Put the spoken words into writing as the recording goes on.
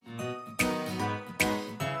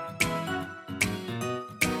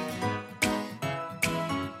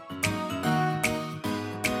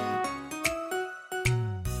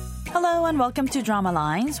Hello and welcome to Drama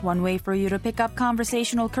Lines, one way for you to pick up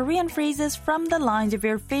conversational Korean phrases from the lines of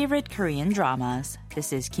your favorite Korean dramas.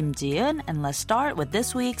 This is Kim Ji-eun, and let's start with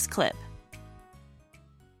this week's clip.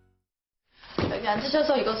 여기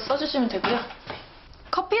앉으셔서 이거 써주시면 되고요.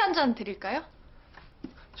 커피 한 잔 드릴까요?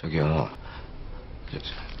 저기요.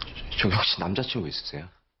 저기 혹시 남자친구 있으세요?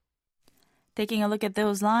 Taking a look at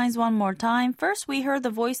those lines one more time. First, we heard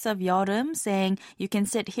the voice of Yeoreum saying, "You can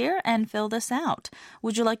sit here and fill this out.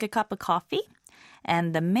 Would you like a cup of coffee?"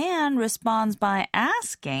 And the man responds by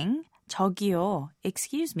asking, 저기요,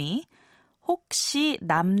 excuse me, 혹시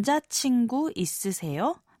남자친구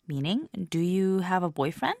있으세요? Meaning, do you have a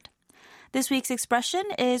boyfriend? This week's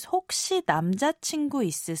expression is 혹시 남자친구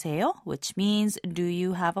있으세요? Which means, do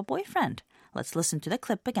you have a boyfriend? Let's listen to the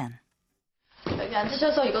clip again. 여기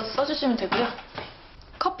앉으셔서 이거 써주시면 되고요.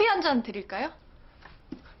 커피 한 잔 드릴까요?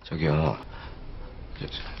 저기요.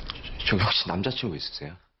 저기 혹시 남자친구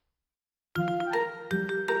있으세요?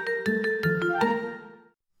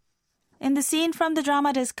 In the scene from the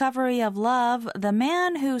drama Discovery of Love, the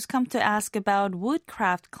man who's come to ask about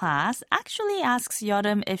woodcraft class actually asks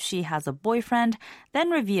Yeoreum if she has a boyfriend,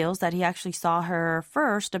 then reveals that he actually saw her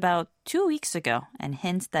first about 2 weeks ago and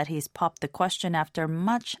hints that he's popped the question after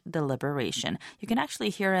much deliberation. You can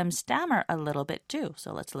actually hear him stammer a little bit too,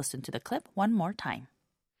 so let's listen to the clip one more time.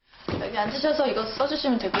 여기 앉으셔서 이거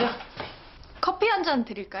써주시면 되고요. 커피 한 잔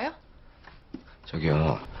드릴까요?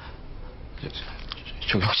 저기요.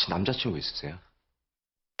 저기 혹시 남자친구 있으세요?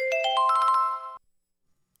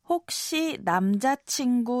 혹시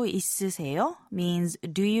남자친구 있으세요? Means,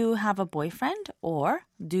 do you have a boyfriend? Or,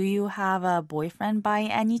 do you have a boyfriend by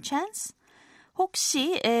any chance?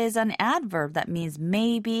 혹시 is an adverb that means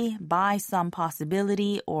maybe, by some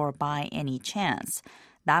possibility, or by any chance.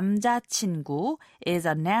 남자친구 is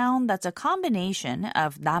a noun that's a combination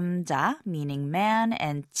of 남자, meaning man,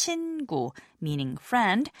 and 친구, meaning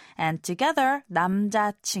friend, and together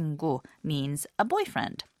남자친구 means a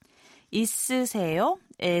boyfriend. 있으세요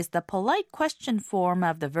is the polite question form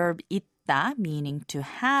of the verb 있다, meaning to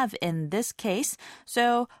have in this case.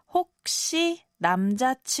 So 혹시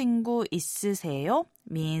남자친구 있으세요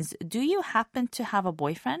means, do you happen to have a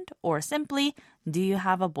boyfriend? Or simply, do you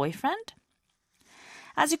have a boyfriend?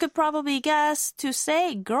 As you could probably guess, to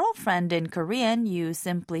say girlfriend in Korean, you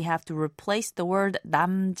simply have to replace the word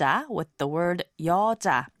남자 with the word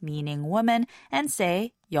여자, meaning woman, and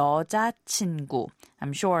say 여자친구.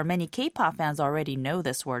 I'm sure many K-pop fans already know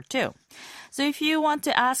this word too. So if you want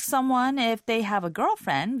to ask someone if they have a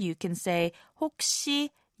girlfriend, you can say 혹시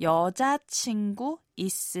여자친구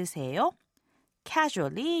있으세요?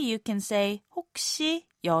 Casually, you can say 혹시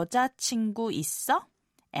여자친구 있어?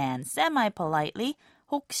 And semi-politely,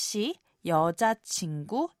 혹시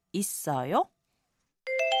여자친구 있어요?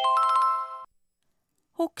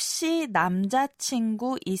 혹시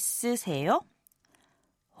남자친구 있으세요?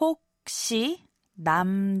 혹시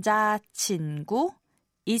남자친구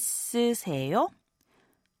있으세요?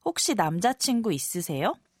 혹시 남자친구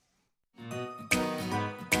있으세요?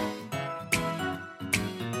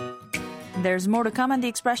 There's more to come on the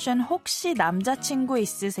expression 혹시 남자친구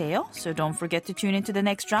있으세요? So don't forget to tune into the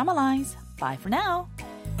next Drama Lines. Bye for now.